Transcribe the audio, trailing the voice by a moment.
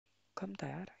कम था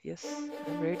यार. Yes,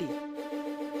 I'm ready.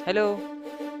 Hello.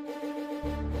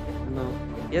 Hello.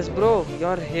 Yes, bro.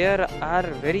 Your hair are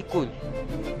very cool.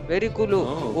 Very cool,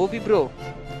 Oh, Obi bro.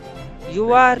 You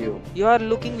thank are you. you are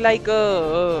looking like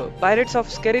Pirates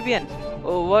of Caribbean.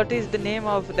 Oh, what is the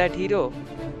name of that hero?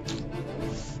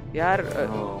 यार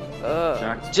Oh,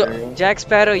 Jack Sparrow. Jack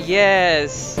Sparrow.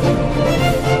 Yes.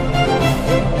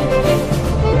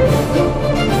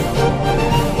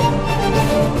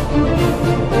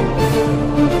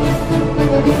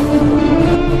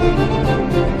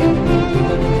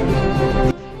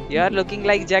 You are looking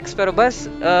like Jack Sparrow. Bus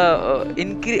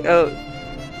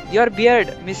your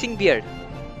beard, missing beard.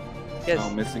 Oh,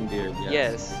 Yes. missing beard. Yes.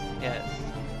 Yes. Yes.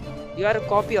 You are a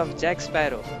copy of Jack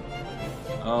Sparrow.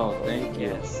 Oh, thank you.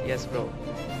 Yes. Yes, bro.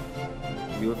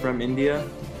 You were from India?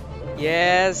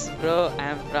 Yes, bro.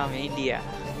 I'm from India.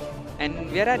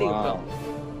 And where are you from? Wow.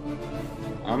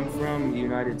 I'm from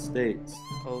United States,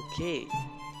 Okay.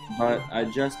 but I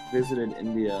just visited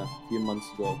India a few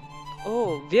months ago.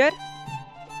 Oh, where?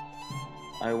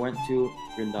 I went to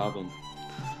Vrindavan.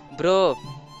 Bro,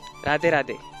 Radhe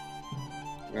Radhe.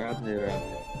 Radhe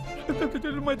Radhe.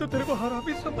 मैं तो तेरे को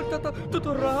हरामी समझता था तू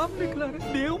तो राम निकला रे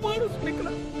देव मानुस निकला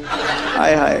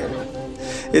हाय हाय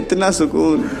इतना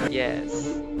सुकून Yes.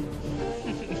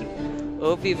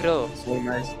 OP, bro. So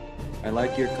nice. I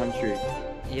like your country.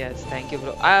 Yes, thank you,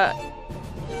 bro.